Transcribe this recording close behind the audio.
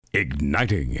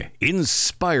Igniting,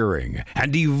 inspiring,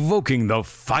 and evoking the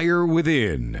fire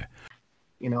within.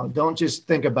 Don't just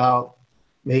think about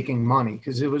making money,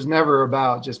 because it was never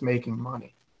about just making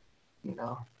money. It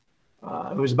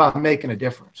was about making a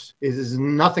difference. It is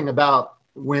nothing about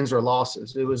wins or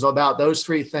losses. It was about those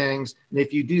three things. And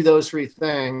if you do those three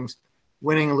things,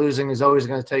 winning and losing is always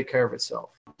going to take care of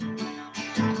itself.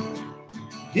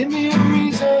 Give me a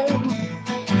reason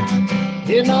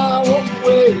in our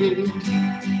way.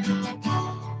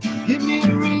 Give me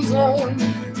a reason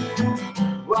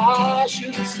why I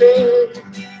should stay.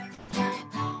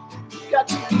 Got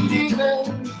to believe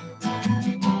in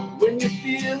when you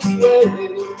feel this way.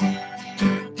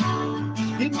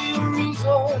 Give me a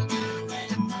reason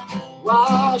why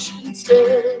I shouldn't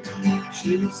stay.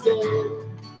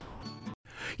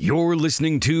 You're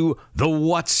listening to the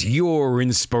What's Your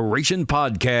Inspiration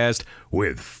podcast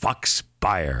with Fox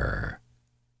Beyer.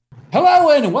 Hello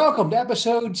and welcome to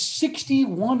episode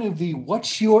 61 of the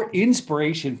What's Your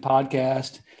Inspiration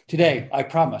podcast. Today, I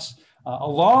promise, a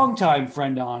longtime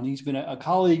friend on. He's been a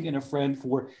colleague and a friend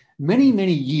for many,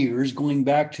 many years, going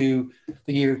back to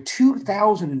the year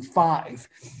 2005.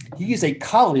 He is a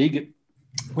colleague at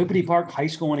Whippany Park High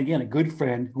School, and again, a good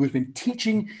friend who has been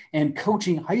teaching and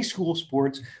coaching high school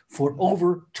sports for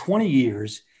over 20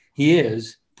 years. He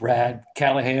is Brad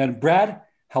Callahan. Brad,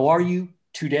 how are you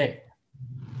today?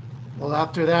 Well,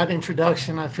 after that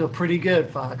introduction, I feel pretty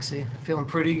good, Foxy. Feeling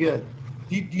pretty good.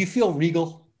 Do you feel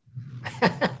regal?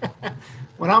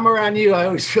 When I'm around you, I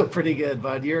always feel pretty good,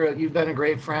 bud. You've been a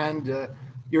great friend.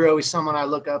 You're always someone I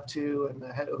look up to and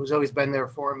who's always been there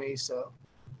for me. So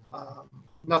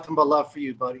nothing but love for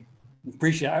you, buddy.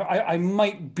 Appreciate it. I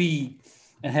might be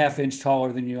a half inch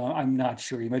taller than you. I'm not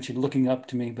sure. You mentioned looking up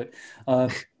to me, but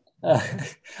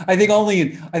I think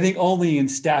only in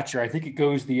stature. I think it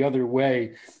goes the other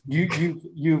way.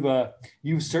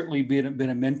 You've certainly been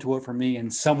a mentor for me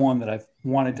and someone that I've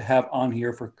wanted to have on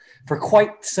here for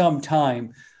quite some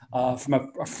time,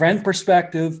 from a friend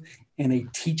perspective and a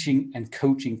teaching and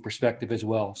coaching perspective as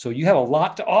well. So you have a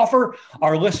lot to offer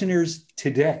our listeners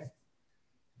today.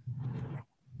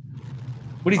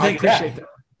 What do you think? I appreciate that.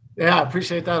 Yeah, I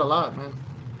appreciate that a lot, man.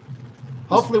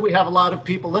 Hopefully we have a lot of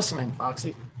people listening,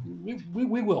 Foxy. We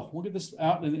will. We'll get this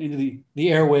out into the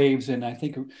airwaves, and I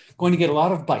think we're going to get a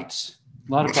lot of bites.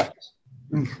 I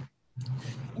mean,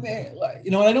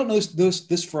 I don't know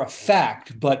this for a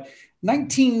fact, but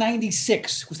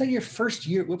 1996, was that your first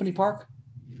year at Whippany Park?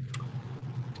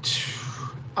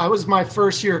 I was my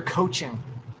first year coaching.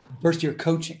 First year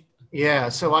coaching. Yeah,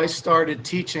 so I started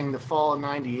teaching the fall of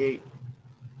 98.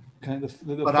 Okay,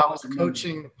 but I was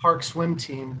coaching the park swim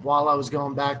team while I was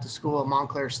going back to school at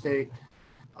Montclair State.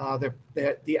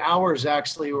 The hours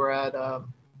actually were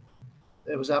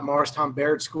it was at Morristown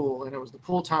Baird School, and the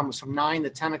pool time was from 9 to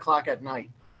 10 o'clock at night,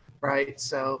 right?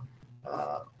 So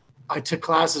I took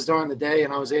classes during the day,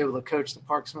 and I was able to coach the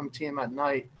park swim team at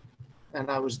night. And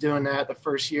I was doing that. The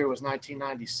first year was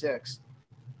 1996.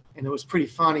 And it was pretty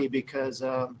funny because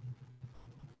I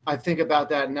think about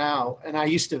that now. And I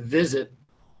used to visit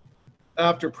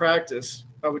after practice.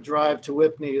 I would drive to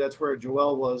Whippany. That's where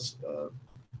Joelle was.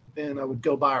 And I would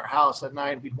go by our house at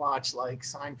night. We'd watch like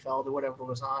Seinfeld or whatever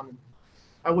was on. And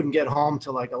I wouldn't get home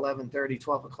till like 11:30,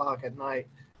 12 o'clock at night.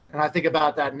 And I think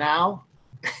about that now.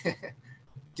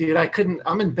 Dude,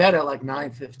 I'm in bed at like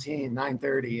 9:15,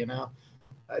 9:30,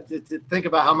 to think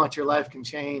about how much your life can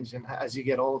change. And as you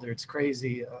get older, it's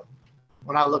crazy.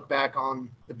 When I look back on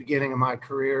the beginning of my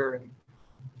career, and,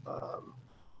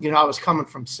 I was coming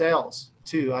from sales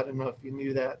too. I don't know if you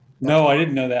knew that. No, I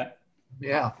didn't know that.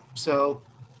 Yeah. So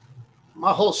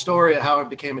my whole story of how I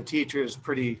became a teacher is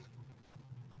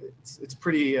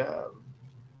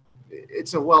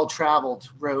it's a well-traveled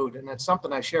road. And that's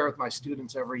something I share with my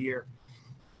students every year.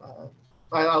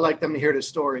 I like them to hear this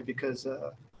story because,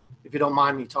 if you don't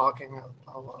mind me talking,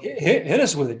 I'll hit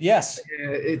us with it. Yes.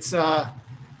 It's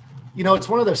it's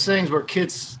one of those things where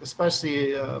kids,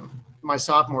 especially my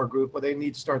sophomore group, where they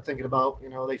need to start thinking about,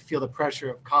 they feel the pressure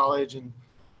of college, and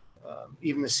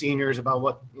even the seniors about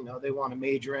what, they want to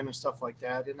major in and stuff like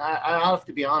that. And I have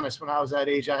to be honest, when I was that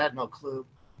age, I had no clue.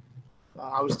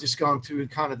 I was just going through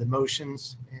kind of the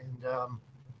motions, and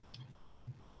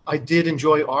I did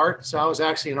enjoy art. So I was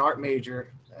actually an art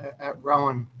major at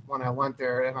Rowan when I went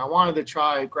there, and I wanted to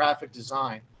try graphic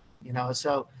design,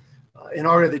 so in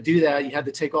order to do that, you had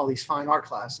to take all these fine art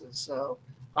classes. So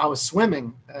I was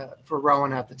swimming for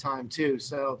Rowan at the time too.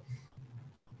 So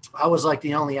I was like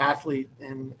the only athlete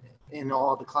in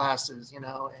all the classes, and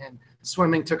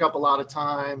swimming took up a lot of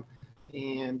time.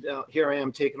 And here I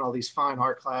am taking all these fine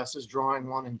art classes, drawing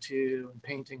 1 and 2 and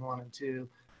painting 1 and 2.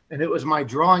 And it was my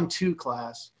drawing 2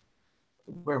 class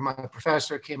where my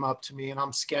professor came up to me and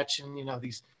I'm sketching,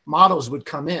 these models would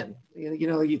come in,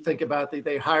 you think about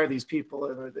they hire these people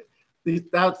and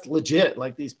that's legit.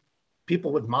 Like these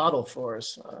people would model for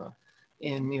us.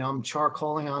 And, I'm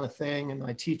charcoaling on a thing and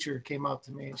my teacher came up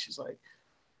to me and she's like,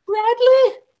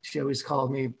 Bradley. She always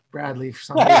called me Bradley for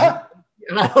some reason.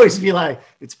 And I'd always be like,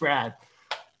 it's Brad.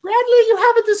 Bradley, you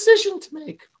have a decision to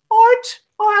make, art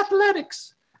or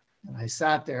athletics. And I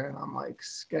sat there and I'm like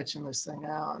sketching this thing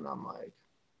out and I'm like,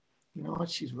 you know what,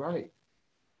 she's right.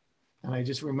 And I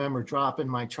just remember dropping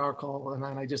my charcoal and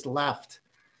then I just left.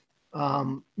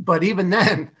 But even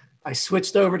then, I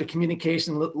switched over to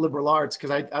communication liberal arts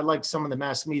because I liked some of the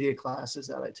mass media classes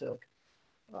that I took.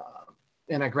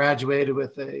 And I graduated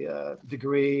with a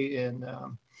degree in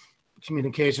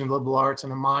communication liberal arts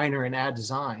and a minor in ad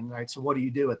design, right? So what do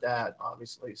you do with that,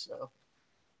 obviously? So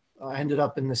I ended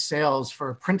up in the sales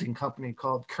for a printing company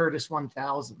called Curtis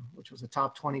 1000, which was a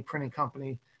top 20 printing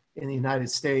company in the United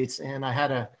States. And I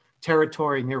had a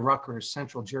territory near Rutgers,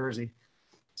 Central Jersey.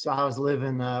 So I was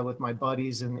living with my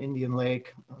buddies in Indian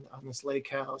Lake on this lake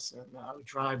house, and I would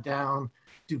drive down,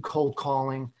 do cold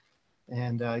calling,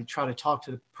 and try to talk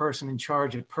to the person in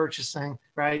charge of purchasing,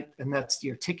 right? And that's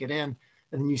your ticket in.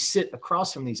 And then you sit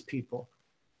across from these people.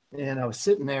 And I was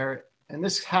sitting there, and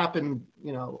this happened,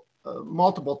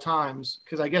 multiple times,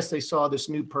 because I guess they saw this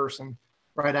new person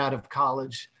right out of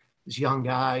college, this young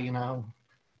guy,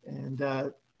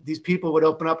 and these people would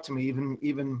open up to me.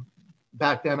 Even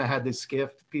back then I had this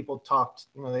gift. People talked,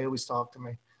 they always talked to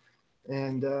me,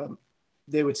 and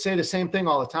they would say the same thing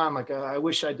all the time. Like, I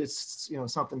wish I did,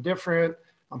 something different.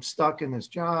 I'm stuck in this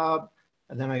job.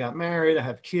 And then I got married. I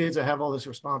have kids. I have all this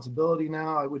responsibility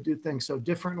now. I would do things so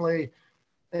differently.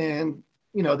 And,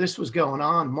 this was going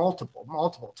on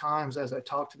multiple times as I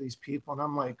talked to these people. And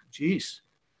I'm like, geez,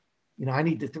 I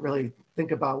need to really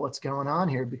think about what's going on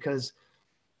here, because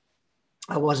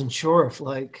I wasn't sure if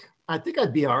I think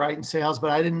I'd be all right in sales,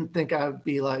 but I didn't think I would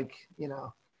be like,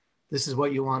 this is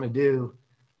what you want to do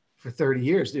for 30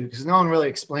 years, dude, because no one really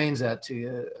explains that to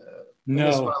you. No.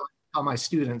 That's what I tell my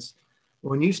students.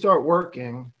 When you start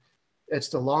working, it's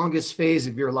the longest phase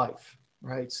of your life,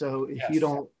 right? So if you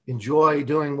don't enjoy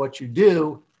doing what you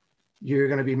do, you're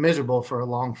going to be miserable for a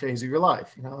long phase of your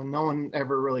life. And no one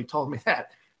ever really told me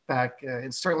that back.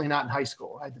 And certainly not in high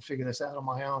school. I had to figure this out on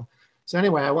my own. So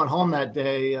anyway, I went home that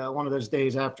day, one of those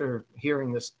days after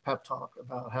hearing this pep talk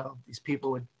about how these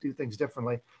people would do things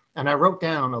differently. And I wrote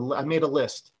down, I made a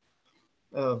list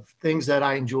of things that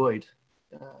I enjoyed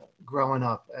growing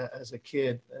up as a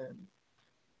kid. And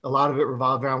a lot of it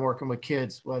revolved around working with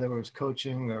kids, whether it was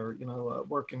coaching or,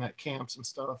 working at camps and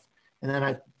stuff. And then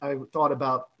I thought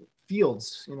about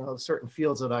fields, certain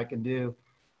fields that I can do.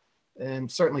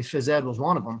 And certainly phys ed was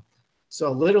one of them.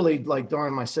 So literally,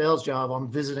 during my sales job, I'm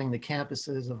visiting the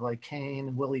campuses of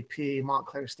Kane, Willie P.,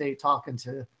 Montclair State, talking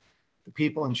to the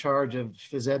people in charge of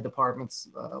phys ed departments,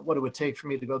 what it would take for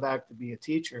me to go back to be a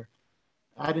teacher.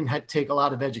 I didn't have to take a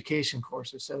lot of education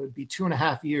courses. So it'd be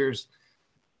 2.5 years,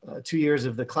 2 years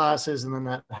of the classes, and then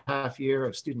that half year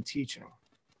of student teaching.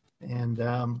 And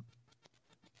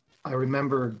I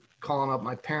remember calling up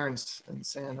my parents and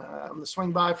saying, I'm going to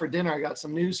swing by for dinner. I got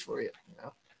some news for you.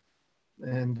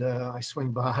 And I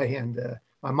swing by, and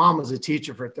my mom was a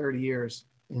teacher for 30 years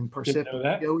in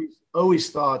Parsippany. She always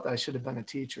thought I should have been a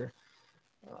teacher.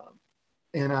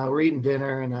 And we're eating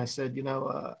dinner, and I said,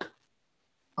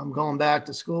 I'm going back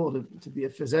to school to be a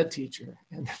phys ed teacher.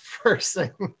 And the first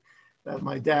thing that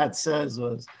my dad says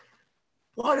was,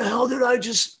 why the hell did I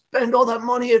just spend all that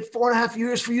money at 4.5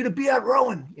 years for you to be at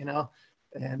Rowan?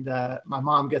 And my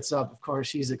mom gets up, of course,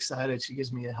 she's excited. She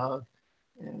gives me a hug.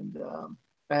 And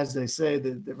as they say,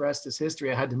 the rest is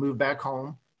history. I had to move back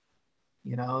home,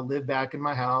 live back in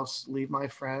my house, leave my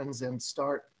friends, and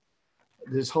start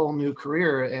this whole new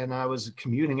career. And I was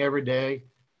commuting every day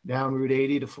down Route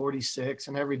 80 to 46.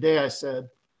 And every day I said,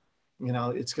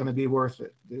 it's going to be worth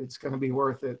it. It's going to be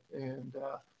worth it. And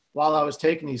while I was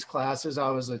taking these classes,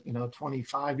 I was a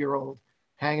 25-year-old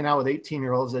hanging out with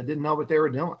 18-year-olds that didn't know what they were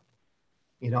doing.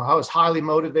 I was highly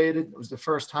motivated. It was the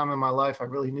first time in my life I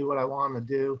really knew what I wanted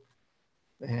to do.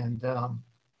 And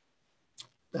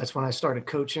that's when I started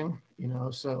coaching,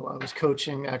 so I was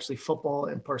coaching actually football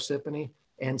in Parsippany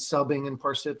and subbing in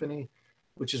Parsippany,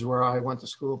 which is where I went to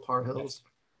school, Par Hills.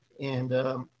 And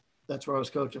that's where I was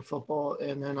coaching football.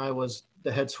 And then I was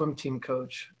the head swim team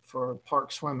coach for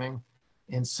Park Swimming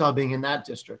and subbing in that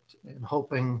district and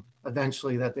hoping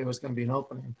eventually that there was going to be an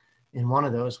opening in one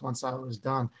of those once I was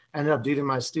done. I ended up doing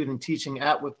my student teaching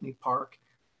at Whitney Park.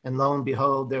 And lo and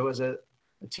behold, there was a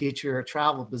a teacher, a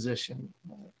travel position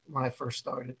when I first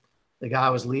started. The guy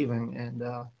was leaving, and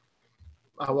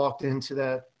I walked into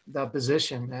that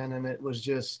position, man, and it was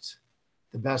just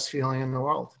the best feeling in the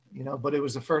world, But it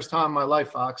was the first time in my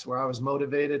life, Fox, where I was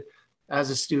motivated as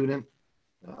a student.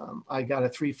 I got a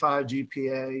 3.5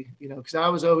 GPA, because I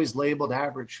was always labeled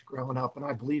average growing up, and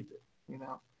I believed it,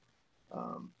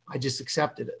 I just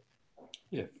accepted it.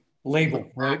 Yeah,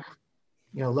 label, right?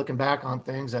 Looking back on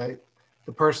things, the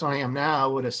person I am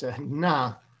now would have said,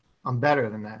 nah, I'm better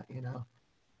than that,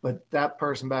 But that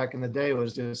person back in the day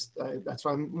was just, that's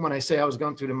why when I say I was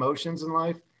going through the motions in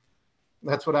life,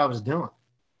 that's what I was doing,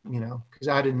 because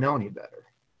I didn't know any better.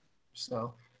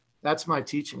 So that's my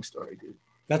teaching story, dude.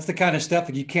 That's the kind of stuff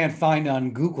that you can't find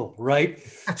on Google, right?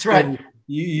 That's right. And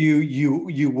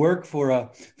you work for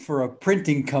a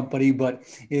printing company, but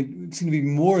it seemed to be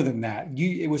more than that.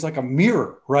 It was like a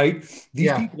mirror, right?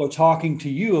 These people are talking to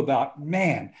you about,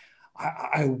 man,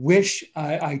 I wish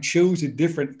I chose a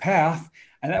different path.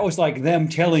 And that was like them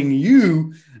telling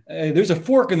you, there's a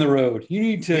fork in the road. You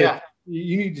need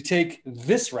to take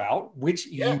this route, which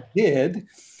you did.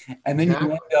 And then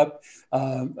you end up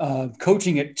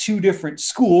coaching at 2 different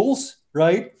schools,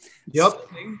 right? Yep.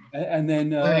 And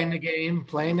then playing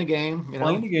the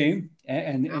game,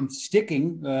 and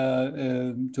sticking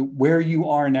to where you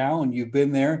are now. And you've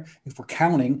been there, if we're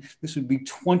counting, this would be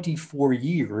 24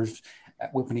 years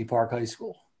at Whippany Park High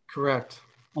School. Correct.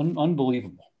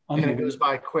 Unbelievable. And it goes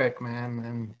by quick, man.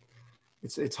 And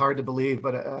it's hard to believe,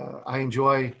 but I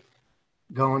enjoy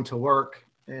going to work.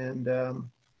 And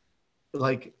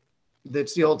like,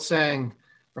 that's the old saying,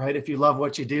 right? If you love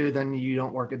what you do, then you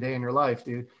don't work a day in your life,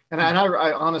 dude. And I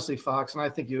honestly, Fox, and I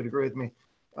think you would agree with me.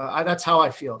 That's how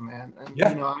I feel, man.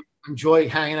 And, I enjoy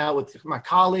hanging out with my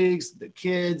colleagues, the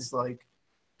kids. Like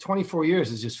 24 years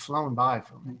has just flown by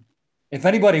for me. If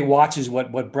anybody watches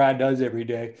what Brad does every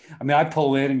day, I mean, I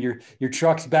pull in and your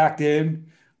truck's backed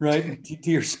in, right,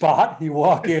 to your spot. You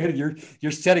walk in and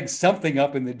you're setting something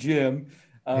up in the gym.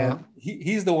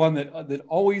 He's the one that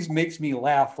always makes me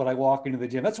laugh when I walk into the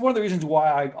gym. That's one of the reasons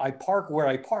why I park where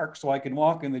I park, so I can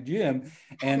walk in the gym.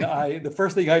 And the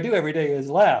first thing I do every day is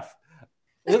laugh.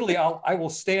 Literally, I will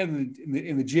stand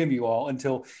in the gym, you all,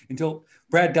 until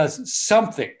Brad does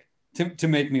something to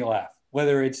make me laugh.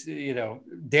 Whether it's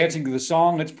dancing to the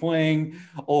song that's playing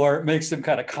or makes some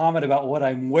kind of comment about what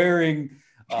I'm wearing.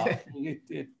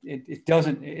 It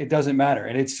doesn't matter.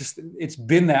 And it's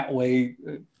been that way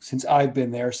since I've been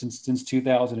there since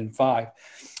 2005.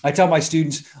 I tell my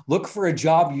students, look for a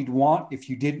job you'd want if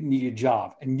you didn't need a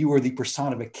job. And you are the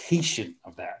personification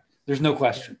of that. There's no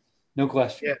question. No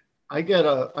question. Yeah. I get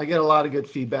a lot of good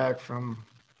feedback from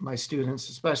my students,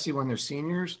 especially when they're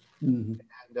seniors. Mm-hmm.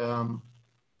 And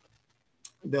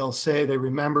they'll say they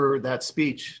remember that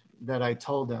speech that I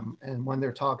told them. And when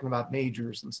they're talking about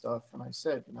majors and stuff, and I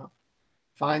said,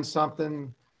 find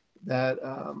something that,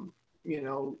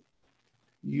 you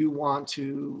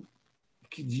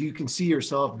can see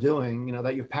yourself doing,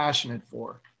 that you're passionate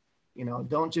for,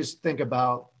 don't just think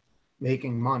about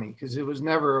making money, because it was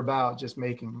never about just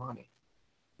making money.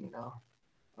 It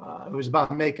was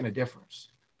about making a difference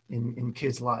in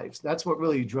kids' lives. That's what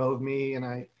really drove me.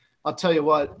 And I'll tell you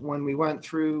what, when we went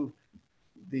through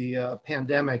the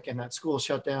pandemic and that school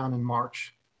shut down in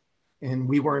March and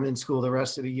we weren't in school the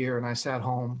rest of the year, and I sat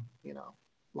home,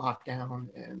 locked down,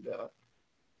 and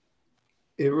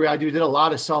I did a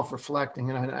lot of self-reflecting,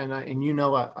 and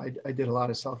I did a lot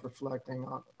of self-reflecting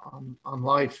on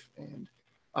life, and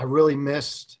I really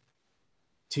missed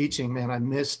teaching, man. I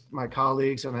missed my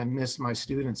colleagues and I missed my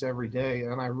students every day,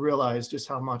 and I realized just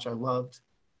how much I loved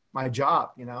my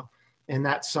job, And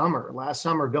that last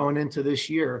summer going into this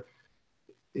year,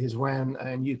 is when,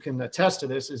 and you can attest to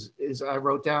this, is I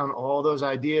wrote down all those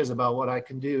ideas about what I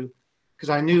can do, because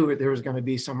I knew there was going to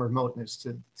be some remoteness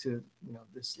to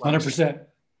this. 100%.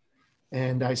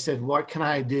 And I said, what can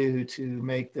I do to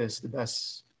make this the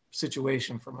best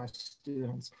situation for my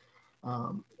students?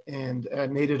 And I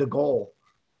made it a goal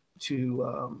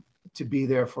to be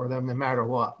there for them no matter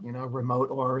what, remote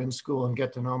or in school, and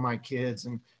get to know my kids.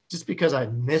 And just because I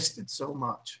missed it so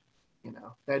much,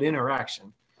 that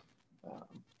interaction.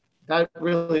 That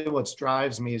really what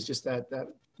drives me is just that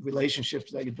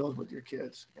relationships that you build with your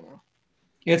kids.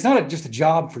 Yeah, it's not just a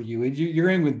job for you.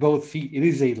 You're in with both feet. It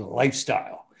is a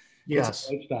lifestyle. Yes, it's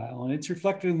a lifestyle, and it's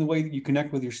reflected in the way that you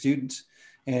connect with your students.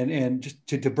 And just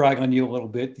to brag on you a little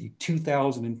bit, the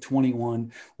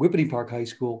 2021 Whippany Park High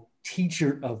School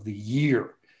Teacher of the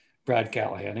Year, Brad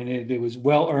Callahan, and it was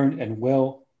well earned and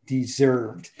well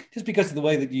deserved, just because of the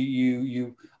way that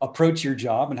you approach your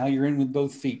job and how you're in with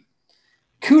both feet.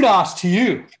 kudos to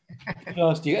you.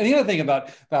 Kudos to you. And the other thing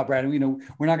about Brad, we're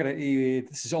not going to.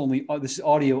 This is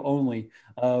audio only.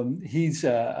 He's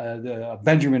the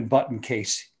Benjamin Button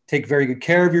case. Take very good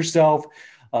care of yourself.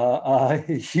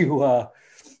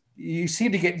 You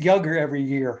seem to get younger every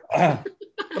year.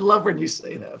 I love when you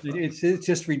say that. It's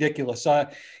just ridiculous. I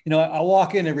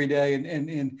walk in every day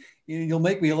and you'll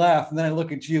make me laugh, and then I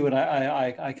look at you and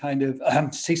I kind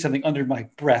of say something under my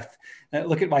breath. And I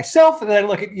look at myself and then I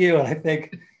look at you and I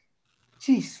think,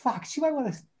 geez, Fox, you might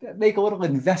want to make a little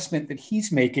investment that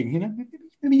he's making.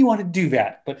 Maybe you want to do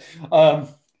that. But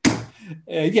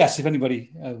yes, if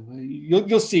anybody,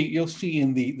 you'll see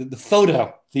in the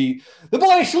photo the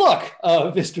boyish look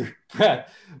of Mr.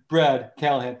 Brad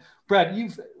Callahan. Brad,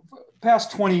 you've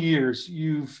past 20 years,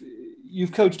 you've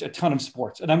coached a ton of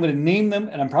sports, and I'm going to name them,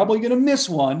 and I'm probably going to miss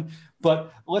one,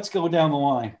 but let's go down the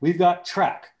line. We've got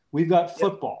track, we've got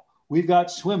football, we've got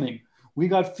swimming, we've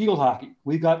got field hockey,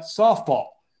 we've got softball.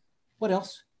 What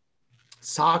else?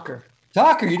 Soccer.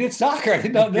 You did soccer. I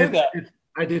did not know that.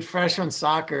 I did freshman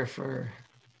soccer for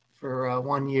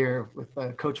 1 year with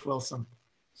Coach Wilson.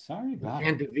 Sorry about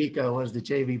it. DeVico was the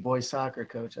JV boys soccer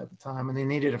coach at the time, and they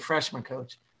needed a freshman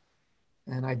coach.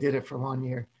 And I did it for 1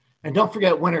 year. And don't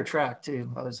forget winter track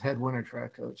too. I was head winter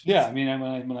track coach. Yeah, I mean,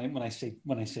 when I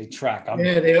say track,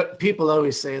 people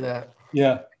always say that.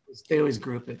 Yeah, they always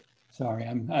group it. Sorry,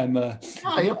 I'm a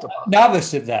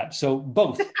novice at that. So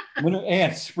both winter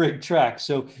and spring track.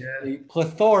 So a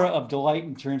plethora of delight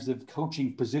in terms of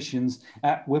coaching positions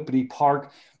at Whippany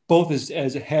Park, both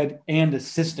as a head and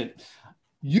assistant.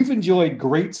 You've enjoyed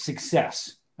great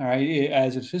success, all right,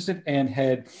 as assistant and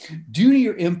head, due to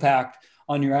your impact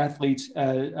on your athletes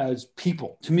as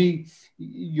people. To me,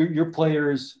 your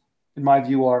players, in my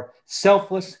view, are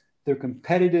selfless, they're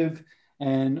competitive,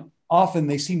 and often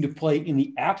they seem to play in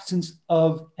the absence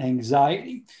of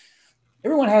anxiety.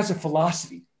 Everyone has a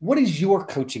philosophy. What is your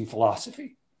coaching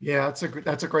philosophy? Yeah,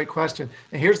 that's a great question.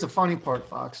 And here's the funny part,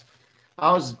 Fox.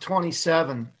 I was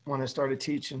 27 when I started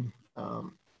teaching,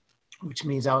 which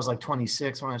means I was like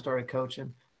 26 when I started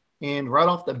coaching. And right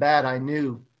off the bat, I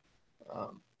knew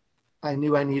I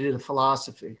needed a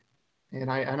philosophy,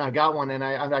 and I got one, and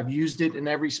I've used it in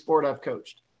every sport I've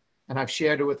coached, and I've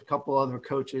shared it with a couple other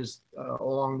coaches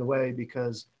along the way,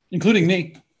 because including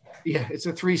me. Yeah, it's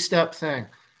a 3-step thing,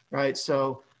 right?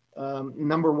 So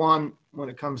number one, when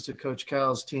it comes to Coach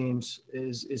Cal's teams,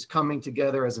 is coming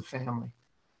together as a family.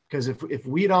 Because if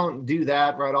we don't do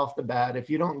that right off the bat, if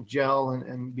you don't gel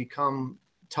and become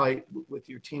tight with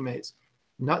your teammates,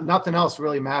 nothing else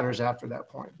really matters after that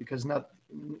point, because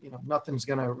nothing's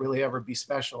going to really ever be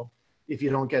special if you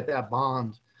don't get that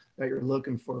bond that you're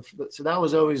looking for. So that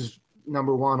was always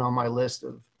number one on my list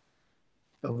of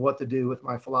what to do with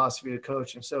my philosophy of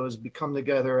coaching. So it was become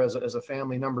together as a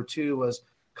family. Number two was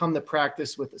come to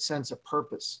practice with a sense of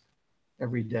purpose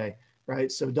every day,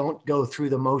 right? So don't go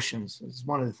through the motions. It's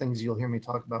one of the things you'll hear me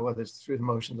talk about, whether it's through the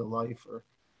motions of life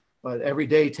but every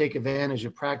day take advantage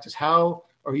of practice. How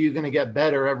are you going to get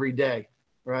better every day,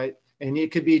 right? And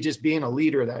it could be just being a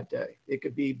leader that day. It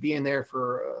could be being there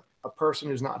for a person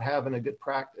who's not having a good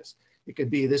practice. It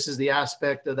could be, this is the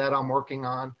aspect of that I'm working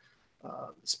on,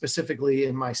 specifically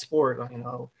in my sport.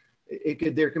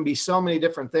 There can be so many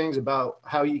different things about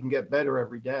how you can get better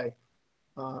every day,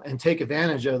 and take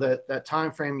advantage of that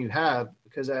time frame you have,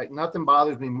 because nothing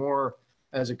bothers me more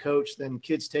as a coach than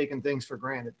kids taking things for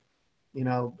granted.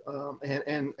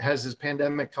 And has this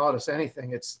pandemic taught us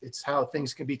anything? It's how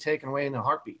things can be taken away in a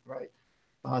heartbeat, right?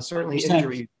 Certainly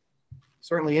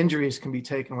injuries can be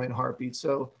taken away in a heartbeat.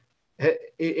 So and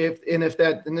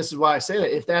this is why I say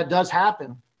that, if that does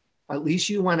happen, at least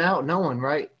you went out knowing,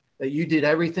 right, that you did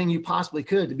everything you possibly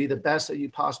could to be the best that you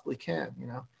possibly can,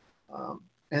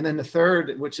 and then the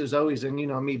third, which is always, and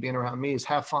me being around me, is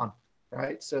have fun,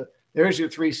 right? So there's your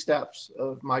 3 steps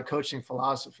of my coaching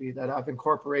philosophy that I've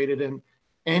incorporated in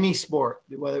any sport,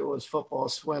 whether it was football,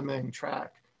 swimming,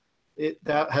 track.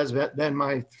 That has been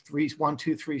my 1,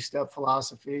 2, 3 step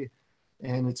philosophy,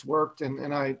 and it's worked.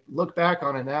 And I look back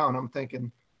on it now and I'm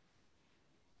thinking,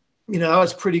 that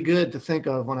was pretty good to think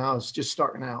of when I was just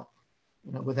starting out,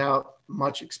 without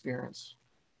much experience.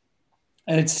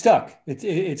 And it's stuck.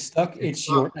 It's stuck. It's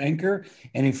your anchor.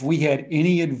 And if we had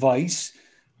any advice,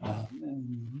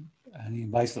 the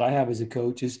advice that I have as a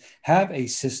coach is have a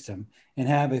system and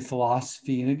have a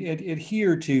philosophy and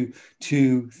adhere to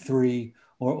 2, 3,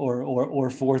 or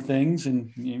 4 things.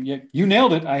 And you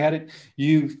nailed it. I had it.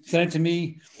 You sent it to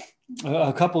me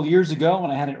a couple of years ago,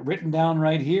 and I had it written down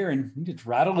right here, and you just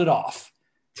rattled it off.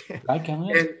 Right,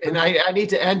 and I need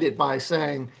to end it by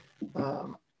saying,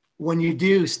 when you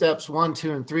do steps 1,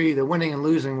 2, and 3, the winning and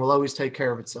losing will always take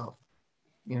care of itself.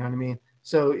 You know what I mean?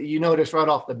 So you notice right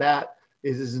off the bat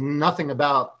is nothing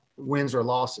about wins or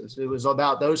losses. It was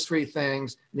about those 3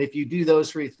 things. And if you do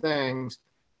those 3 things,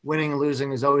 winning and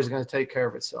losing is always going to take care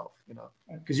of itself, you know,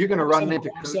 because you're going to run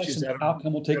into coaches that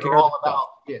are all about,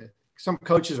 some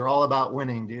coaches are all about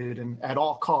winning, dude, and at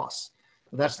all costs.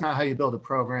 But that's not how you build a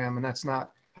program, and that's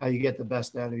not how you get the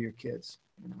best out of your kids,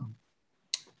 you know.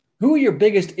 Who are your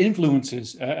biggest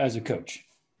influences as a coach?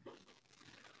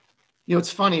 You know,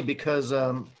 it's funny because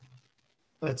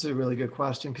that's a really good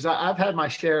question, because I've had my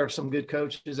share of some good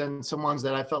coaches and some ones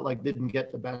that I felt like didn't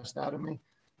get the best out of me.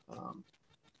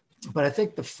 But I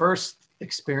think the first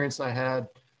experience I had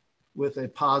with a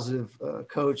positive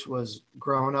coach was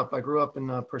growing up. I grew up in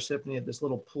Parsippany at this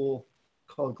little pool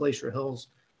called Glacier Hills.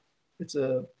 It's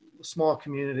a small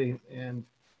community, and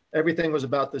everything was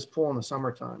about this pool in the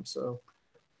summertime. So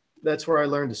that's where I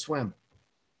learned to swim,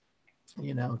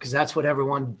 you know, because that's what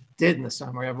everyone did in the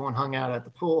summer. Everyone hung out at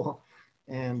the pool,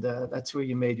 and that's where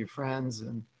you made your friends.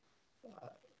 And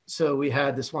so we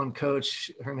had this one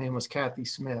coach, her name was Kathy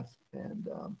Smith. And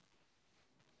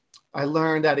I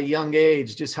learned at a young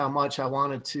age just how much I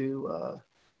wanted to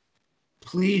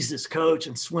please this coach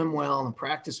and swim well and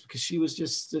practice, because she was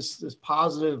just this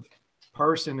positive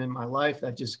person in my life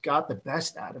that just got the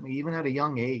best out of me, even at a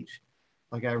young age.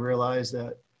 Like, I realized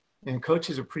that, and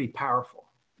coaches are pretty powerful,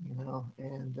 you know,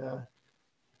 and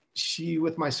she,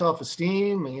 with my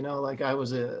self-esteem, you know, like I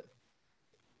was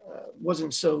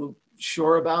wasn't so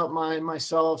sure about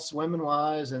myself swimming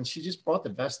wise, and she just brought the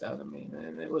best out of me.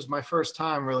 And it was my first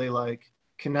time really like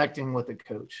connecting with a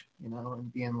coach, you know,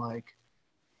 and being like,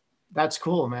 that's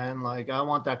cool, man. Like, I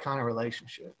want that kind of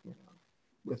relationship, you know,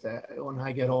 with that when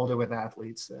I get older with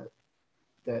athletes,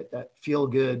 that feel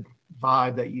good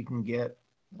vibe that you can get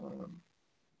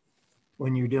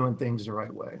when you're doing things the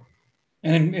right way.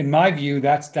 And in my view,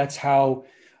 that's how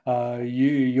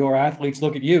your athletes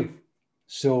look at you.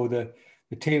 So the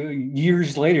table,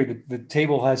 years later, the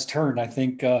table has turned. I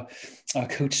think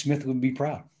Coach Smith would be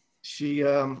proud. She,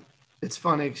 it's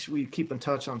funny, we keep in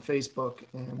touch on Facebook,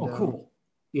 and oh, cool.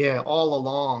 Yeah, all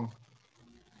along,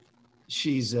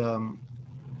 she's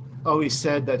always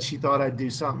said that she thought I'd do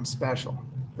something special,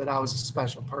 that I was a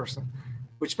special person,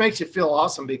 which makes you feel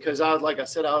awesome, because like I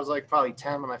said, I was like probably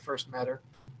 10 when I first met her.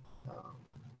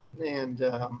 And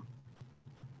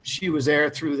she was there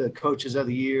through the coaches of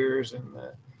the years and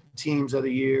the teams of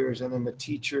the years, and then the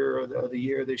teacher of the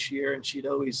year this year. And she'd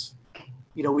always,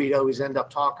 you know, we'd always end up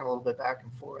talking a little bit back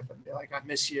and forth, and be like, I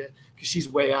miss you, because she's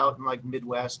way out in like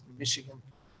Midwest Michigan.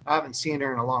 I haven't seen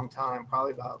her in a long time,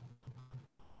 probably about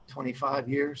 25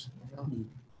 years, you know?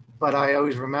 But I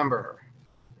always remember her.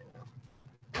 You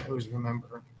know? I always remember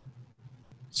her.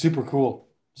 Super cool.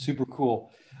 Super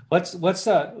cool. Let's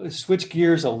switch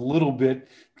gears a little bit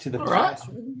to the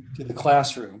classroom. To the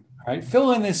classroom. All right.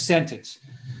 Fill in this sentence,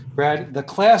 Brad. The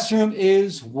classroom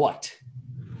is what?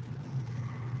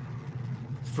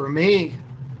 For me,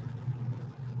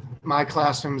 my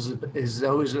classroom is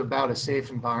always about a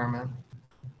safe environment.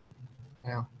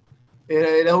 You know,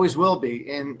 it always will be.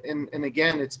 And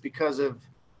again, it's because of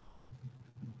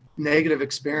negative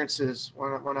experiences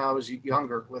when I was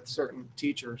younger with certain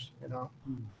teachers, you know.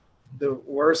 The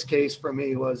worst case for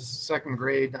me was second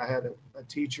grade. I had a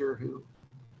teacher who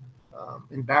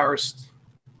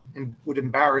would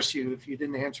embarrass you if you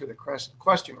didn't answer the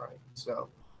question right. So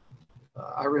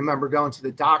I remember going to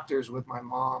the doctors with my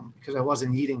mom because I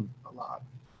wasn't eating a lot.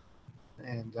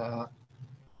 And I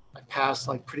passed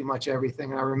like pretty much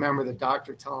everything. And I remember the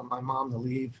doctor telling my mom to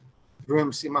leave the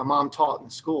room. See, my mom taught in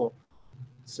school.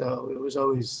 So it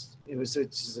was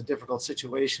just a difficult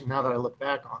situation now that I look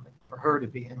back on it, for her to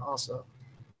be in also.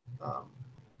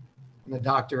 And the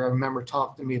doctor, I remember,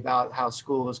 talked to me about how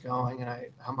school was going and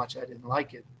how much I didn't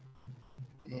like it.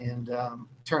 And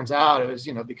turns out it was,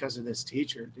 you know, because of this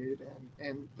teacher, dude.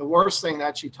 And the worst thing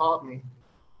that she taught me,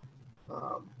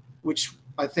 which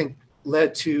I think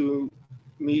led to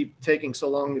me taking so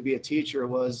long to be a teacher,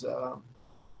 was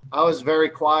I was very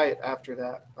quiet after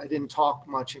that. I didn't talk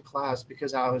much in class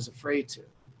because I was afraid to.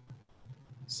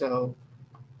 So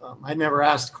I never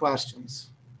asked questions.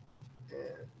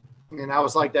 And I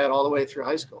was like that all the way through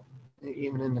high school,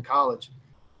 even in the college.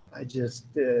 I just,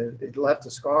 it left a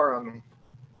scar on me.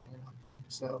 You know?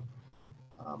 So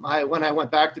when I went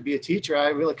back to be a teacher, I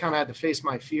really kind of had to face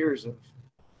my fears of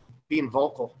being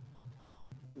vocal,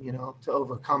 you know, to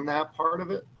overcome that part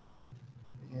of it.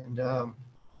 And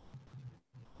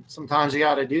sometimes you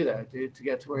got to do that, dude, to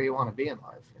get to where you want to be in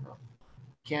life. You know,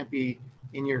 you can't be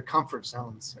in your comfort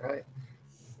zones, right?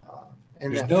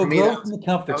 And There's that, no for me, growth in the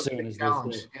comfort that was a zone, big as they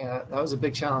challenge. say. Yeah, that was a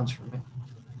big challenge for me.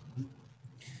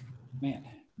 Man,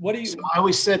 what do So you? I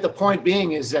always said the point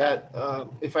being is that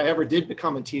if I ever did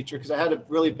become a teacher, because I had a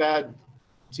really bad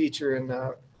teacher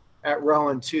at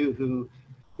Rowan too, who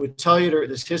would tell you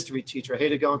this history teacher, I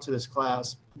hated going to this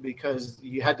class because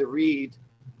you had to read,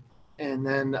 and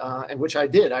then and which I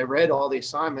did. I read all the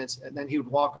assignments, and then he would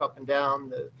walk up and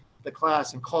down the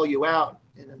class and call you out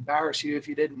and embarrass you if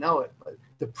you didn't know it. But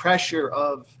the pressure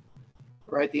of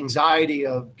the anxiety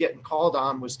of getting called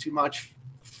on was too much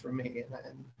for me,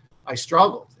 and I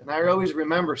struggled. And I always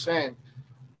remember saying,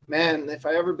 man, if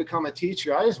I ever become a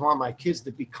teacher, I just want my kids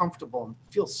to be comfortable and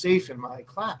feel safe in my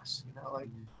class. Like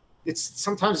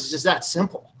sometimes it's just that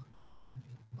simple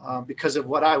because of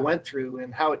what I went through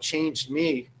and how it changed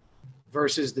me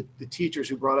versus the teachers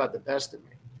who brought out the best in me.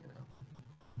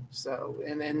 So,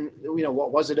 and then,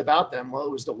 what was it about them? Well,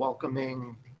 it was the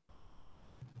welcoming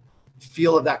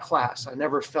feel of that class. I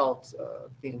never felt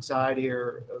the anxiety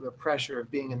or the pressure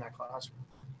of being in that classroom.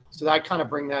 So I kind of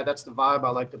bring that's the vibe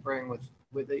I like to bring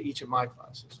with each of my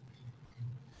classes.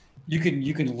 You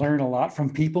can learn a lot from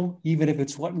people, even if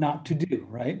it's what not to do,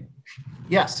 right?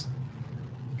 Yes.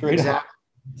 Straight up.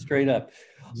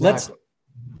 Exactly.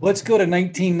 Let's go to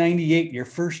 1998, your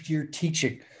first year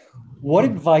teaching. What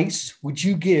advice would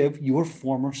you give your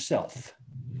former self?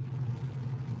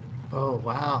 Oh,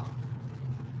 wow.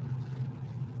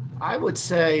 I would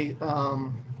say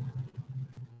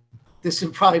this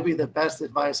would probably be the best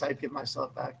advice I'd give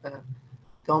myself back then.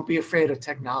 Don't be afraid of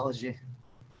technology.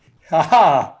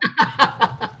 Ha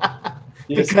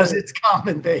Because it's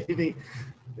coming, baby.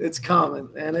 It's coming,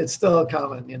 and it's still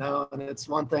coming, and it's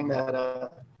one thing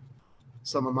that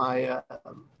some of my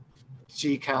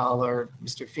GCal or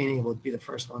Mr. Feeney would be the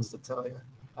first ones to tell you.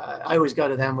 I always go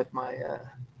to them with my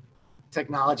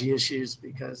technology issues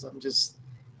because I'm just,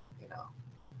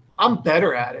 I'm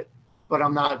better at it, but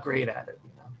I'm not great at it.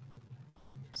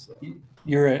 So.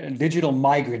 You're a digital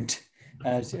migrant,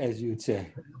 as you would say.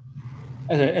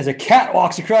 As a cat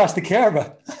walks across the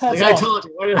camera. I told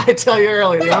you, what did I tell you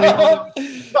earlier?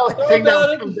 The only thing that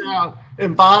would come down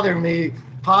and bother me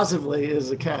positively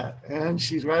is a cat, and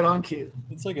she's right on cue.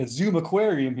 It's like a Zoom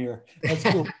aquarium here. That's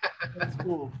cool. That's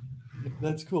cool.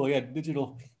 That's cool. Yeah,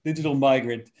 digital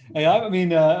migrant. I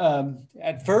mean,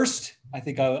 at first, I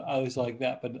think I was like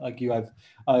that, but like you,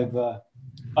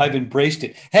 I've embraced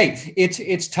it. Hey,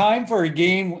 it's time for a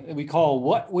game we call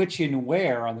What, Which, and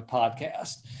Where on the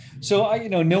podcast. So I,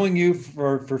 knowing you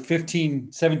for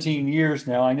 15, 17 years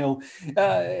now, I know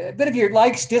a bit of your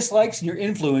likes, dislikes, and your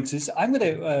influences. I'm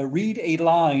going to read a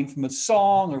line from a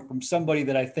song or from somebody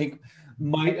that I think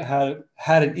might have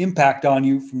had an impact on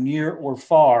you from near or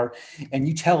far, and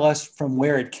you tell us from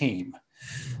where it came.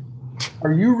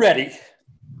 Are you ready?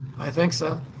 I think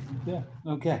so. Yeah.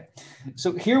 Okay.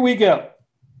 So here we go.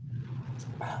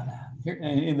 Here,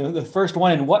 in the first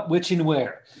one, in What, Which, and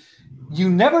Where. You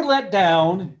never let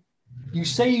down. You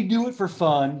say you do it for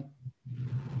fun.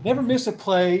 Never miss a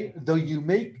play, though you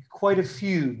make quite a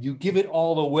few. You give it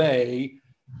all away. ...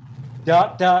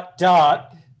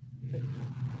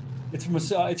 It's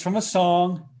from a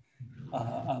song,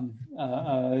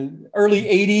 early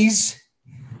 80s.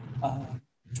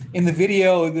 In the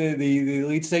video, the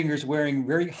lead singer is wearing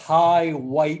very high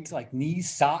white, like knee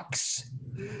socks.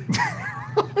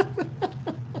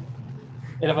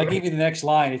 And if I give you the next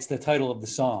line, it's the title of the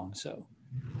song. So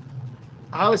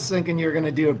I was thinking you were going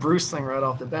to do a Bruce thing right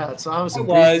off the bat. So I was.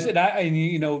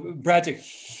 And Brad's a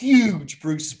huge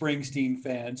Bruce Springsteen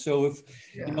fan. So if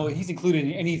he's included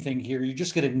in anything here, you're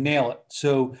just going to nail it.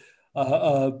 So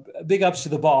big ups to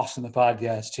the boss in the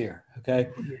podcast here. Okay,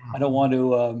 yeah. I don't want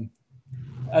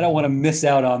to miss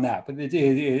out on that, but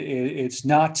it's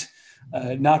not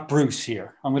Bruce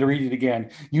here. I'm going to read it again.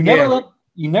 You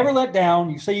never let down.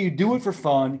 You say you do it for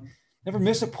fun. Never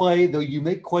miss a play, though you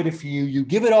make quite a few. You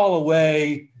give it all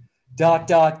away. ...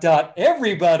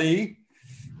 Everybody.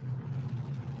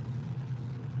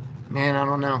 Man, I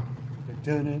don't know.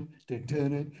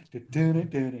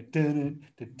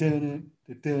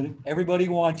 Everybody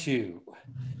wants you.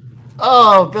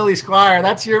 Oh, Billy Squier,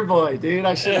 that's your boy, dude.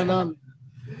 I should have known.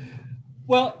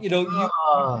 Well, you're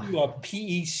a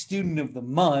PE student of the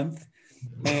month,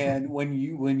 and when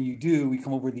you do, we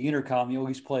come over the intercom. You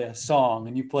always play a song,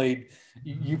 and you played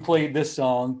this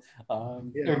song.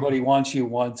 Everybody Wants You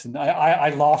once, and I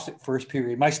lost it first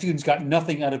period. My students got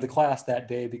nothing out of the class that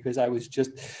day because I was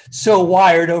just so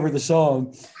wired over the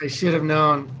song. I should have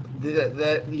known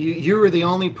that you were the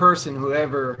only person who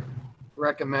ever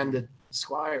recommended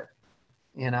Squier,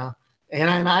 and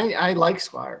I like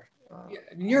Squier.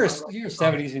 You're a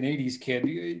 70s and 80s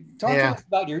kid. Talk to us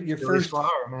about your Billy first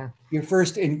Squier, man. Your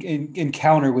first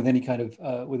encounter with any kind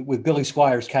of with Billy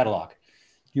Squier's catalog.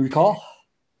 You recall?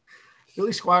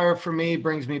 Billy Squier for me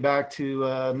brings me back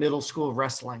to middle school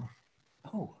wrestling.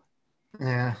 Oh,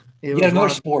 yeah, another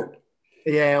sport.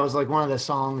 Yeah, it was like one of the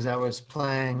songs that was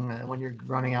playing when you're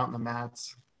running out in the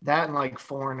mats. That and like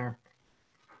Foreigner.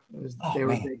 They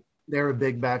were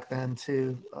big back then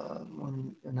too.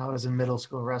 When I was in middle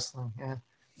school wrestling. Yeah,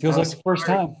 feels like the first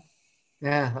time.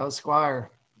 Yeah, that was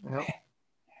Squire. Yep.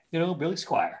 Billy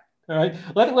Squier. All right,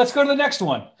 let's go to the next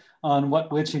one on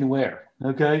what, which, and where.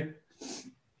 Okay.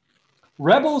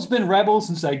 Rebel's been rebel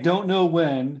since I don't know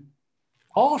when.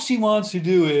 All she wants to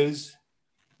do is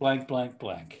blank, blank,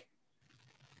 blank.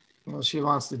 All she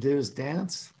wants to do is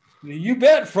dance. You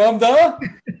bet. From the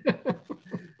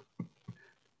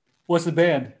what's the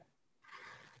band?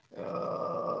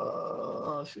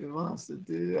 All she wants to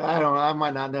do. I don't know. I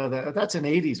might not know that. That's an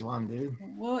 80s one, dude.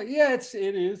 Well, yeah,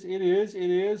 it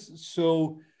is.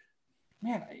 So,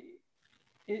 man,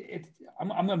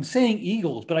 I'm saying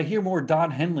Eagles, but I hear more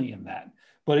Don Henley in that.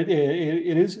 But it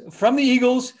is from the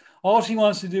Eagles. All she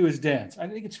wants to do is dance. I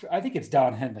think it's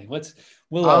Don Henley. I was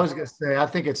gonna say I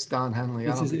think it's Don Henley.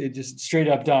 It's just straight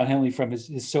up Don Henley from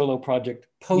his solo project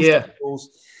post Eagles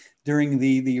during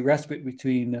the respite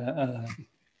between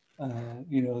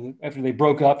after they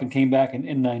broke up and came back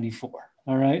in 94.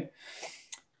 All right.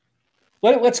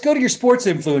 Let's go to your sports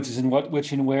influences and what,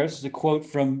 which, and where. This is a quote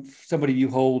from somebody you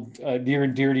hold near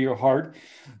and dear to your heart.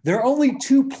 There are only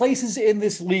two places in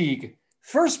this league: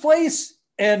 first place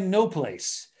and no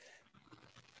place.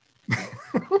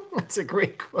 That's a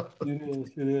great quote.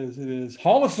 It is.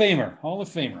 Hall of Famer.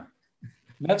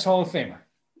 Mets Hall of Famer.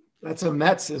 That's a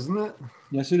Mets, isn't it?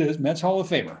 Yes, it is. Mets Hall of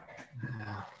Famer.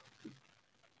 Yeah.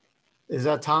 Is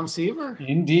that Tom Seaver?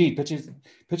 Indeed. Pitches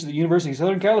at the University of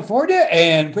Southern California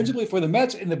and principally for the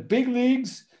Mets in the big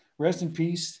leagues. Rest in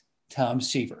peace, Tom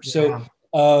Seaver. Yeah.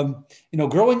 So,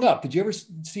 growing up, did you ever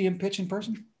see him pitch in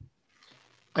person?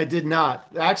 I did not.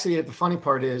 Actually, the funny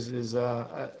part is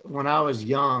when I was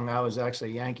young, I was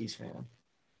actually a Yankees fan.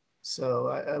 So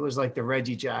I was like the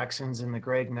Reggie Jacksons and the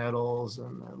Greg Nettles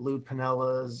and the Lou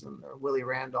Pinellas and the Willie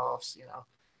Randolphs.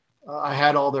 I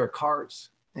had all their cards.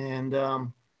 And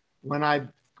when I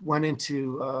went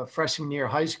into freshman year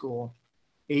of high school,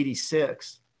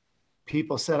 86,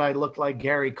 people said I looked like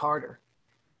Gary Carter.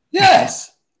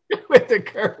 Yes. With the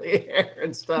curly hair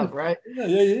and stuff, right?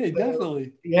 Yeah,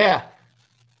 definitely. Yeah.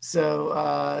 So,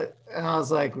 and I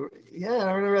was like, yeah, I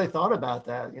never really thought about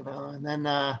that, and then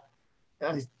I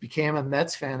became a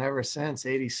Mets fan ever since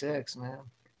 86, man.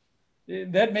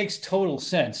 That makes total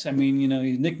sense. I mean,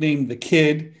 he's nicknamed the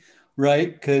Kid,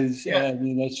 right? Because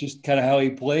that's just kind of how he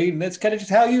played, and that's kind of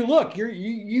just how you look.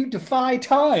 You defy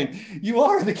time. You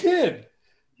are the Kid.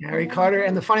 Gary Carter.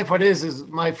 And the funny part is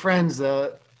my friends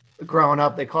growing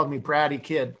up, they called me Bratty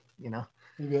Kid,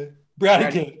 Okay.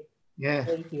 Bratty Kid. Yeah.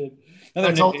 Bratty Kid.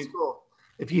 That's old school.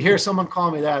 If you hear someone call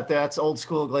me that, that's old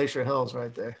school Glacier Hills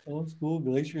right there. Old school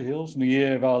Glacier Hills from the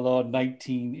year of outlaw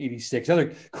 1986.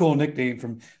 Another cool nickname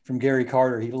from Gary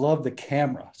Carter. He loved the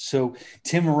camera. So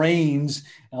Tim Raines,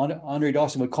 Andre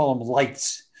Dawson would call him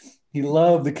Lights. He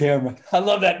loved the camera. I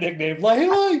love that nickname.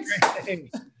 Lights.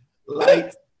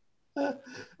 Lights.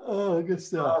 Oh, good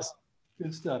stuff. Awesome.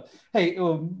 Good stuff. Hey,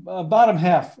 bottom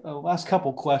half, last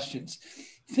couple questions.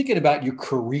 Thinking about your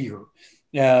career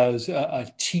as a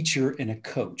teacher and a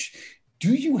coach,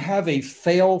 do you have a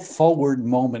fail forward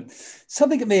moment,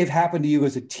 something that may have happened to you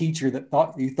as a teacher that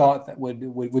you thought that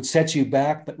would set you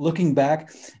back, but looking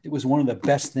back, it was one of the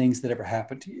best things that ever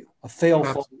happened to you? A fail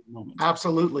forward moment.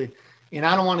 Absolutely. And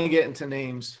I don't want to get into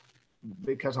names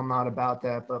because I'm not about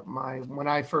that, but when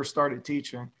I first started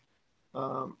teaching,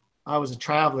 I was a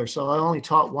traveler, so I only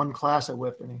taught one class at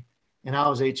Whippany, and I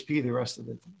was HP the rest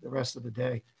of the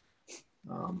day.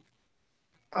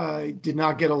 I did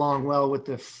not get along well with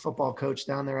the football coach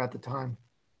down there at the time.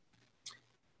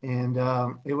 And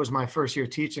it was my first year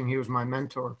teaching. He was my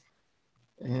mentor.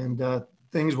 And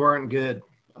things weren't good.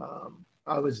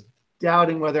 I was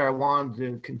doubting whether I wanted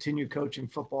to continue coaching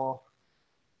football.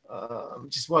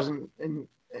 Just wasn't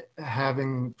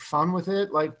having fun with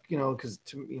it. Because,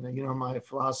 my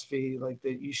philosophy, like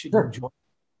that you should enjoy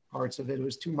parts of it. It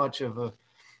was too much of a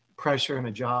pressure and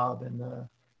a job. And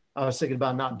I was thinking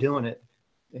about not doing it.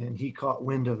 And he caught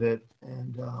wind of it,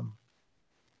 and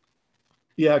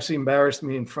he actually embarrassed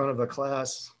me in front of the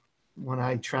class when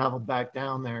I traveled back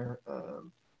down there.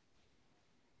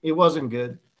 It wasn't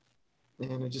good,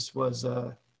 and it just was.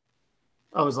 I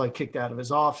was like kicked out of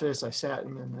his office. I sat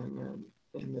in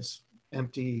this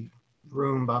empty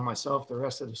room by myself the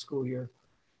rest of the school year.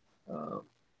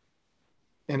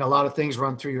 And a lot of things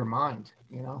run through your mind,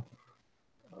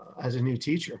 as a new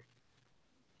teacher.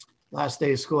 Last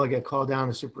day of school, I get called down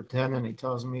to superintendent. He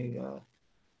tells me,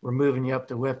 we're moving you up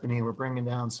to Whippany. We're bringing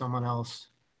down someone else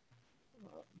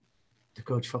to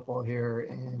coach football here.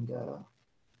 And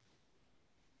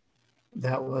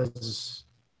that was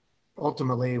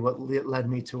ultimately what led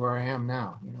me to where I am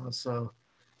now, so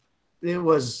it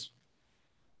was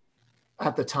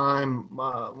at the time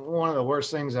one of the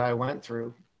worst things I went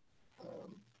through,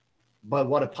 but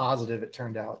what a positive it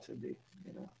turned out to be,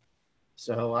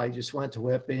 so I just went to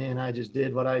Whippany and I just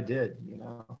did what I did,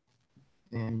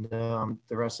 and the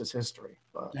rest is history.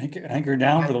 But anchor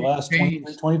down for the last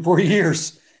 24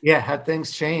 years. Yeah, had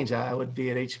things change, I would be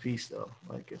at HP still.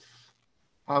 Like,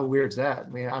 how weird's that? I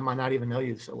mean, I might not even know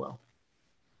you so well.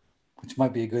 Which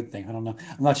might be a good thing. I don't know.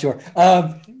 I'm not sure.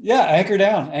 Anchor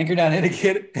down,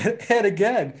 head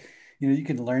again. You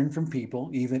can learn from people,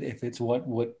 even if it's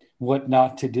what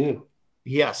not to do.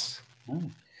 Yes.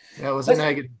 That was a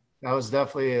negative. That was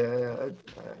definitely a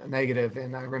negative.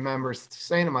 And I remember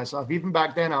saying to myself, even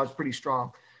back then, I was pretty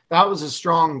strong. That was a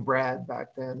strong Brad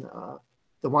back then.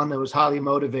 The one that was highly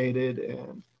motivated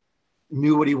and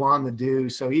knew what he wanted to do.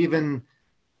 So even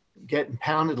getting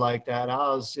pounded like that, I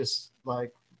was just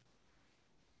like,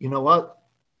 you know what?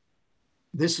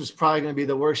 This was probably going to be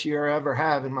the worst year I ever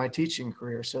have in my teaching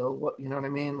career. So what, you know what I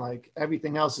mean? Like,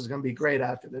 everything else is going to be great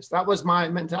after this. That was my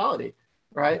mentality,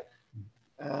 right?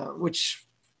 Which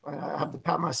I have to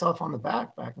pat myself on the back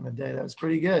in the day. That was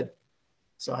pretty good.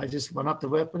 So I just went up to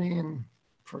Whippany and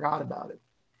forgot about it.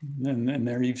 And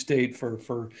there you've stayed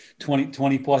for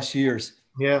 20 plus years.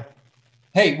 Yeah.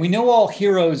 Hey, we know all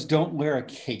heroes don't wear a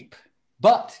cape,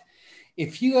 but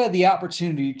if you had the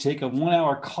opportunity to take a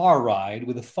 1-hour car ride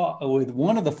with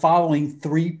one of the following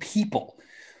three people,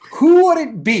 who would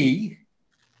it be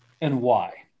and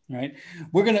why? Right?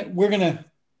 We're gonna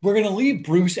leave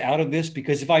Bruce out of this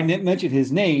because if I mention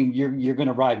his name, you're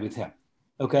gonna ride with him.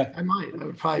 Okay? I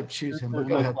would probably choose him. But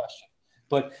go ahead. Question.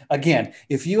 But again,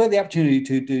 if you had the opportunity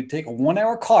to take a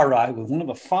 1-hour car ride with one of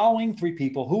the following three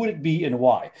people, who would it be and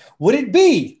why? Would it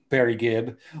be Barry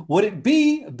Gibb? Would it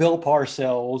be Bill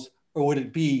Parcells? Or would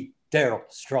it be Darryl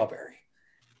Strawberry?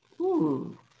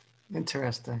 Ooh,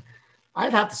 interesting.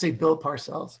 I'd have to say Bill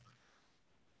Parcells.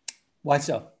 Why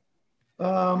so?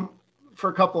 For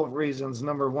a couple of reasons.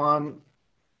 Number one,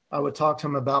 I would talk to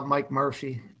him about Mike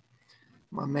Murphy,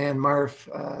 my man Murph,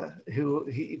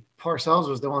 Parcells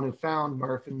was the one who found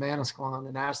Murph in Manasquan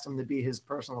and asked him to be his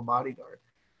personal bodyguard.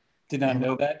 Did not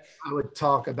know that. I would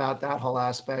talk about that whole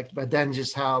aspect, but then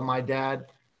just how my dad,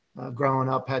 growing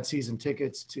up, had season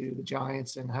tickets to the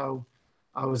Giants and how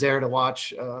I was there to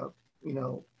watch,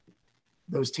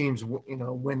 those teams,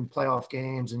 win playoff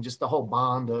games and just the whole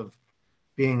bond of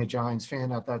being a Giants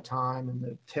fan at that time and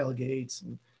the tailgates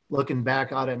and looking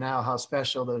back on it now, how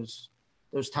special those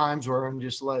times were, and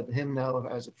just let him know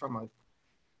from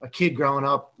a kid growing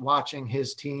up watching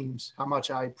his teams, how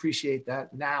much I appreciate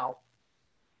that now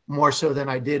more so than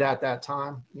I did at that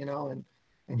time,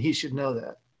 and he should know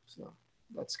that. So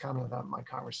that's kind of how my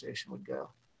conversation would go.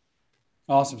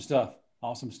 Awesome stuff.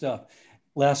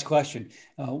 Last question.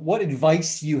 What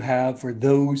advice do you have for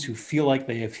those who feel like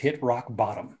they have hit rock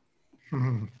bottom?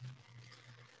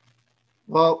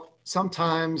 Well,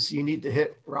 sometimes you need to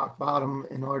hit rock bottom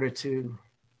in order to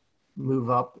move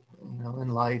up, in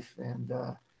life. And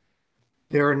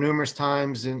there are numerous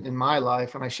times in my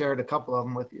life, and I shared a couple of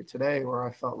them with you today, where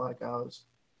I felt like I was,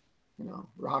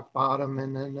 rock bottom.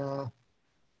 And then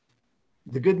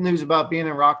the good news about being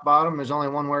in rock bottom, there's only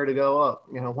one way to go up,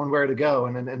 one way to go,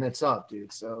 and it's up,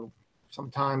 dude. So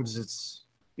sometimes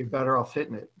you're better off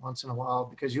hitting it once in a while,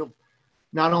 because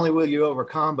not only will you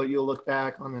overcome, but you'll look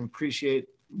back on and appreciate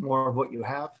more of what you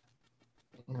have,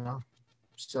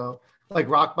 So like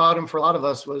rock bottom for a lot of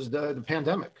us was the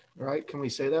pandemic, right? Can we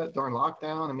say that during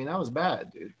lockdown? I mean, that was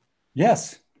bad, dude.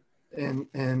 Yes.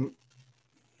 And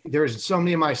there's so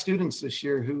many of my students this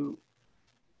year who,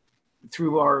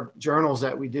 through our journals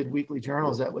that we did, weekly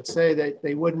journals, that would say that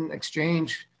they wouldn't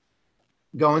exchange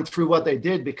going through what they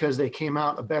did because they came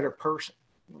out a better person,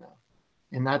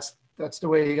 and that's the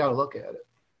way you got to look at it.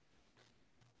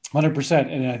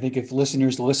 100%. And I think if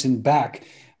listeners listen back,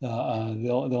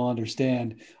 they'll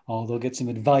understand. They'll get some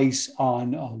advice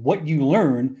on what you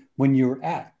learn when you're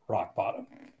at rock bottom.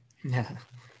 Yeah,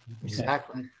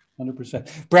 exactly.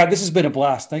 100%. Brad, this has been a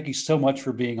blast. Thank you so much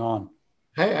for being on.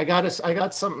 Hey, I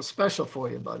got something special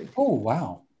for you, buddy. Oh,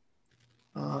 wow.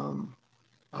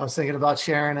 I was thinking about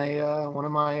sharing one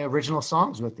of my original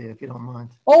songs with you, if you don't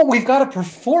mind. Oh, we've got a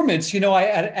performance. I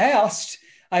had asked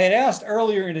I had asked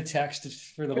earlier in a text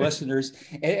for the listeners,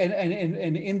 and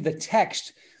in the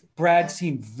text, Brad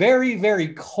seemed very, very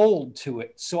cold to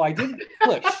it. So I didn't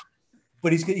push,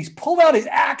 but he's pulled out his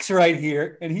axe right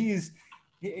here, and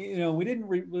we didn't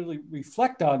really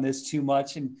reflect on this too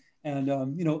much. And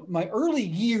my early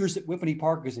years at Whippany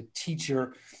Park as a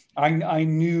teacher, I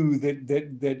knew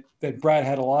that Brad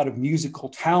had a lot of musical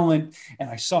talent, and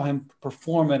I saw him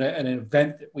perform at an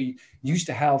event that we used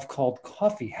to have called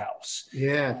Coffee House.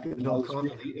 Yeah, I was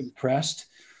really impressed.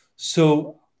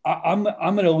 So I'm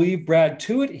going to leave Brad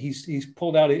to it. He's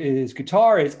pulled out his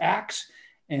guitar, his axe,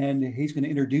 and he's going to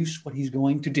introduce what he's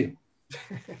going to do.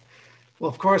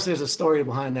 Well, of course, there's a story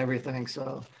behind everything.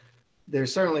 So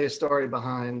there's certainly a story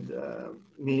behind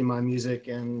me and my music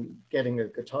and getting a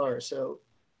guitar. So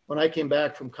when I came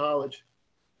back from college,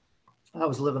 I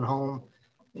was living home,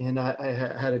 and I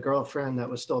had a girlfriend that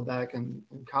was still back in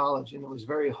college, and it was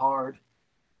very hard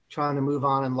trying to move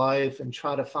on in life and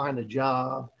try to find a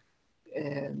job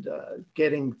and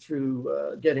getting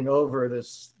over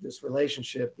this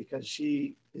relationship, because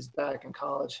she is back in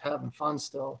college having fun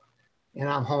still, and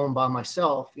I'm home by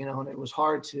myself, and it was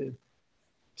hard to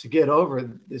get over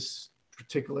this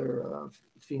particular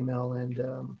female.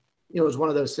 And it was one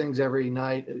of those things every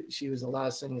night. She was the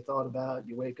last thing you thought about.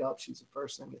 You wake up, she's the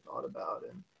first thing you thought about.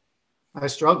 And I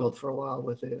struggled for a while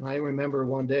with it. And I remember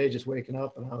one day just waking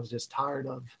up and I was just tired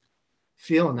of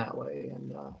feeling that way.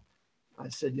 And I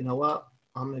said, you know what?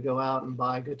 I'm going to go out and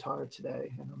buy a guitar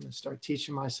today, and I'm going to start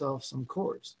teaching myself some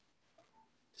chords.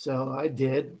 So I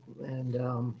did. And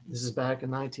this is back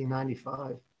in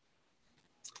 1995.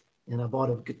 And I bought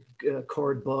a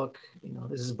chord book.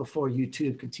 This is before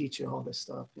YouTube could teach you all this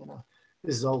stuff.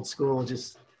 This is old school,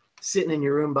 just sitting in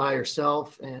your room by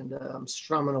yourself and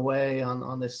strumming away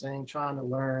on this thing, trying to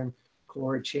learn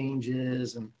chord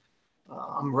changes. And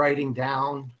I'm writing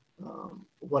down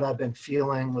what I've been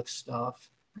feeling with stuff.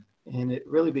 And it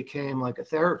really became like a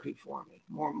therapy for me,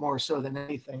 more so than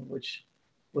anything, which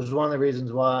was one of the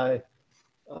reasons why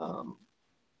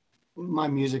my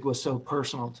music was so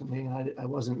personal to me. I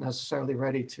wasn't necessarily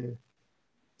ready to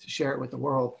share it with the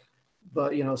world,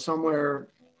 but somewhere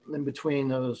in between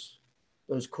those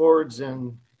chords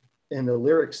and the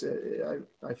lyrics,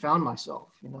 I found myself,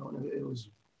 and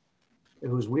it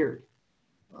was weird.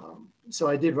 So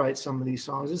I did write some of these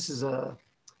songs. I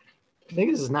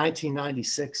think this is a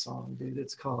 1996 song, dude.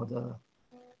 It's called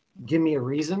 "Give Me a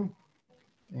Reason,"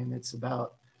 and it's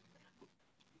about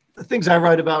the things I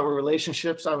write about were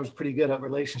relationships. I was pretty good at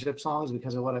relationship songs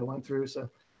because of what I went through. So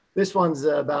this one's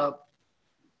about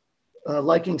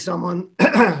liking someone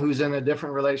who's in a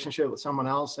different relationship with someone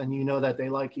else, and you know that they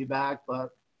like you back,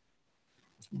 but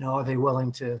are they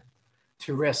willing to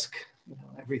risk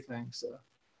everything? So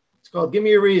it's called "Give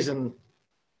Me a Reason."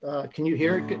 Can you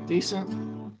hear it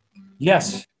decent?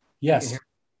 Yes.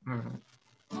 All right.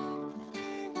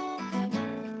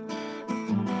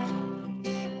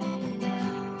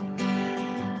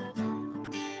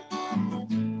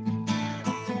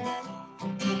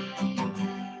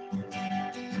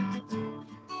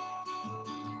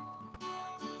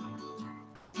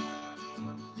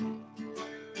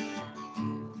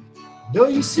 Know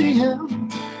you see him,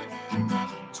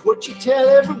 it's what you tell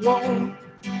everyone.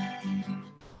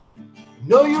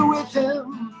 Know you're with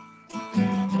him,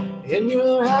 and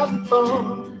you're having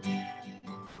fun.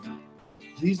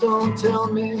 Please don't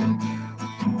tell me, I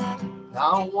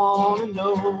don't want to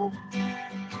know.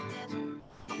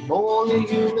 I'm only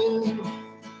human,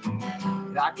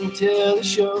 I can tell the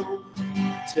show.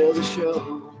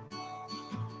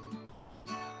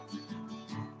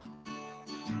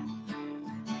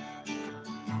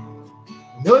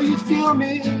 Know you feel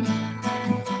me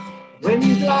when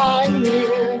he's lying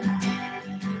here.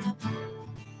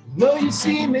 Know you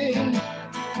see me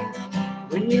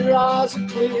when your eyes are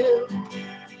clear.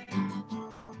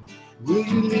 Will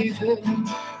you leave him,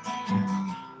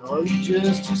 or are you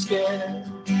just too scared?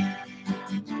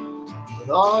 But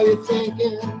all you're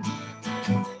thinking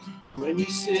when you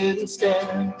sit and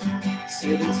stare.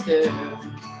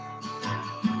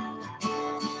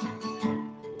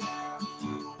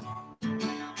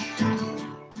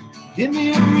 Give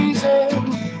me a reason,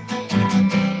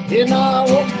 and I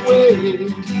won't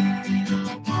wait.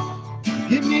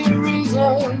 Give me a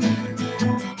reason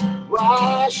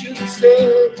why I shouldn't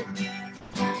stay.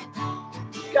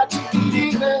 Got to be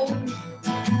even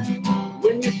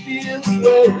when you feel this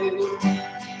way.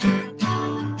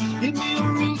 Give me a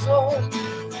reason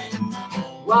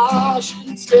why I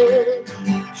shouldn't stay.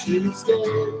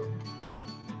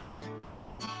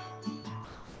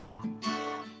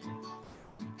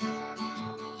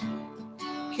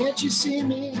 Can't you see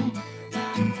me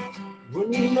when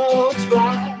and you know it's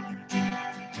right.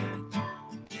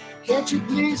 Can't you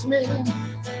please me,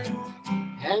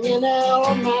 hanging out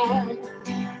all night?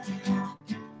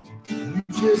 You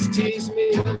just tease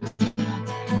me,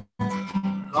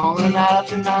 calling out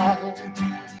tonight.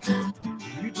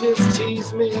 You just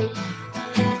tease me,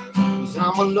 'cause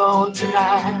I'm alone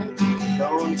tonight,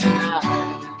 alone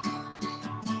tonight.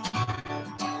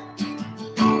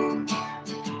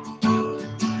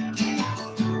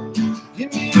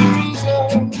 Give me a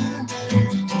reason,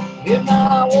 and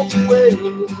I walk away.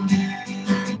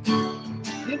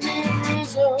 Give me a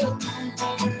reason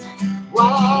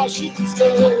why I shouldn't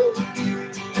stay.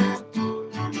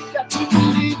 Got to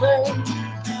believe it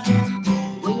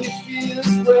when you feel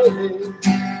this way.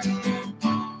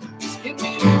 Just give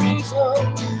me a reason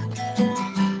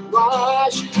why I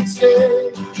shouldn't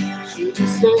stay, shouldn't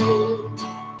stay.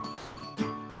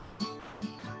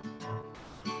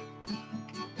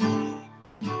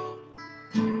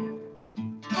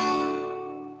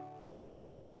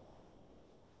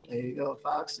 There you go,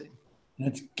 Foxy.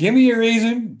 That's Give Me a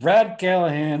Reason, Brad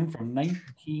Callahan from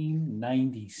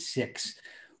 1996.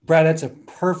 Brad, that's a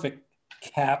perfect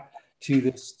cap to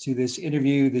this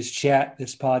interview, this chat,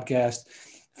 this podcast.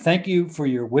 Thank you for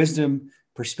your wisdom,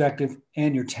 perspective,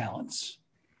 and your talents.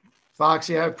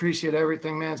 Foxy, I appreciate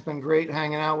everything, man. It's been great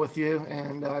hanging out with you,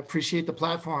 and I appreciate the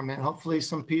platform, man. Hopefully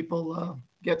some people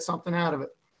get something out of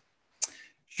it.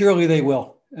 Surely they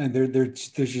will. And there's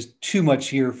just too much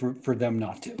here for them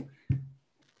not to.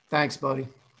 Thanks, buddy.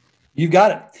 You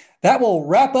got it. That will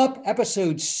wrap up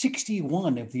episode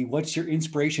 61 of the What's Your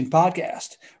Inspiration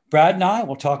podcast. Brad and I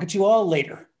will talk at you all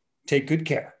later. Take good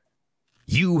care.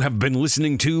 You have been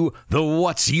listening to the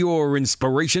What's Your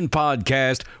Inspiration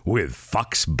podcast with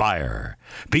Fox Beyer,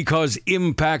 because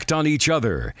impact on each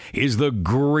other is the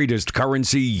greatest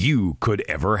currency you could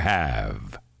ever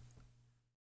have.